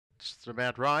That's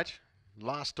about right.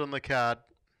 Last on the card.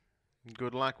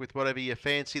 Good luck with whatever you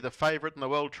fancy. The favourite and the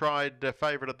well-tried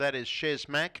favourite of that is Shez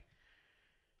Mac.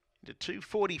 Into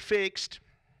 240 fixed.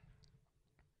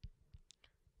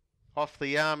 Off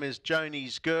the arm is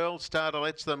Joni's Girl. Starter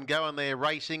lets them go and they're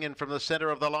racing. And from the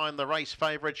centre of the line, the race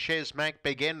favourite, Shez Mac,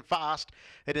 began fast.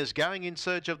 It is going in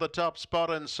search of the top spot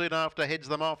and soon after heads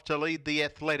them off to lead the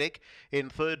Athletic. In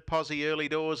third posse early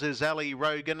doors is Ali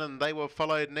Rogan and they were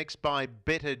followed next by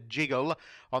Better Jiggle.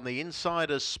 On the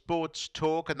inside is Sports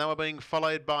Talk and they were being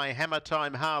followed by Hammer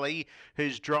Time Harley,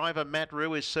 whose driver Matt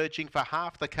Rue is searching for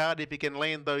half the card if he can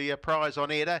land the prize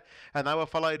on Edda. And they were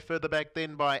followed further back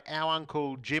then by Our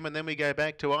Uncle Jim, and then we go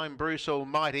back to I'm Bruce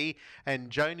Almighty, and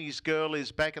Joni's Girl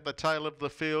is back at the tail of the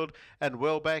field and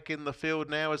well back in the field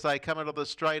now as they come into the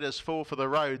straight as four for the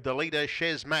road. The leader,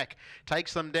 Shez Mac,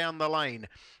 takes them down the lane.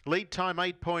 Lead time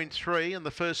 8.3 and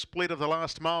the first split of the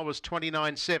last mile was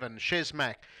 29.7. Shez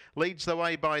Mac leads the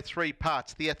way by 3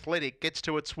 parts. The Athletic gets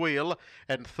to its wheel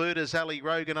and third is Ali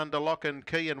Rogan under lock and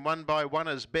key, and one by one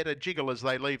is Better Jiggle as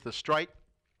they leave the straight.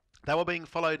 They were being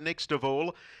followed next of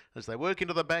all as they work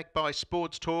into the back by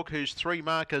Sports Talk, whose 3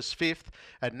 mark is 5th.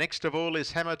 And next of all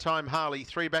is Hammer Time Harley,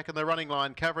 3 back in the running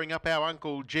line, covering up Our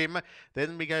Uncle Jim.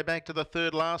 Then we go back to the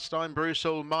third last time, Bruce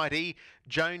Almighty,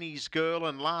 Joni's Girl,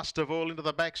 and last of all into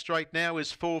the back straight now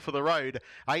is 4 for the road.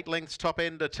 8 lengths top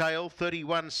end to tail,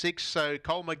 31.6. So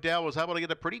Cole McDowell was able to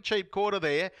get a pretty cheap quarter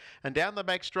there. And down the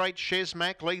back straight, Shez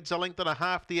Mac leads a length and a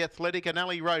half, the Athletic and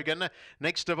Ali Rogan.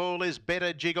 Next of all is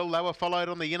Better Jiggle. They were followed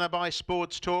on the inner by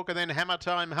Sports Talk and then Hammer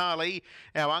Time Harley,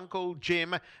 Our Uncle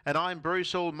Jim, and I'm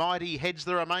Bruce Almighty heads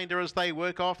the remainder as they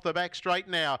work off the back straight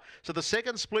now. So the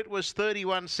second split was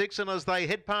 31.6, and as they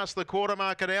head past the quarter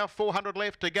marker now, 400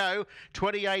 left to go,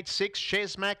 28.6.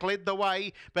 Shez Mac led the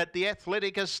way, but the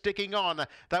Athletic is sticking on.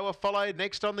 They were followed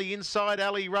next on the inside,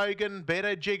 Ali Rogan,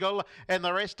 Better Jiggle, and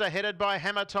the rest are headed by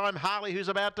Hammer Time Harley, who's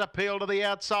about to peel to the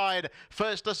outside.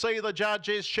 First to see the judge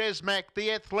is Shez Mac,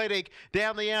 the Athletic.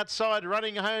 Down the outside,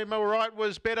 running home all right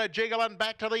was Better Jiggle, and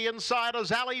back to the inside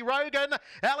is Ali Rogan.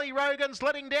 Ali Rogan's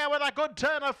letting down with a good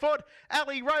turn of foot.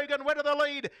 Ali Rogan went to the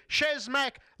lead. Shez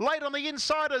Mac late on the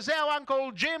inside is Our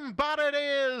Uncle Jim, but it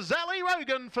is Ali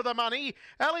Rogan for the money.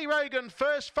 Ali Rogan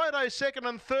first, Photo second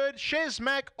and third, Shez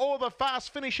Mac or the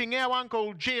fast finishing Our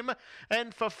Uncle Jim,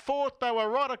 and for fourth they were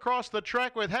right across the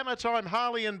track with Hammer Time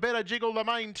Harley and Better Jiggle the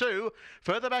main two.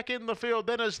 Further back in the field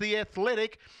then is the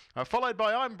Athletic, followed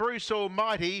by I'm Bruce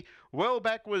Almighty. Well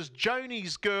back was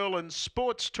Joni's Girl and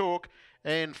Sports Talk,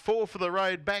 and 4 for the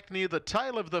road back near the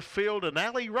tail of the field, and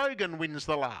Ali Rogan wins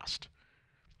the last.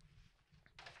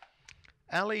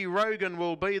 Ali Rogan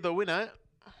will be the winner.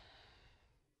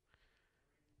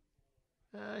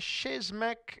 Shez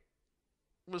Mac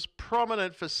was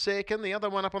prominent for second. The other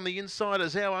one up on the inside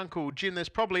is Our Uncle Jim. There's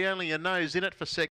probably only a nose in it for second.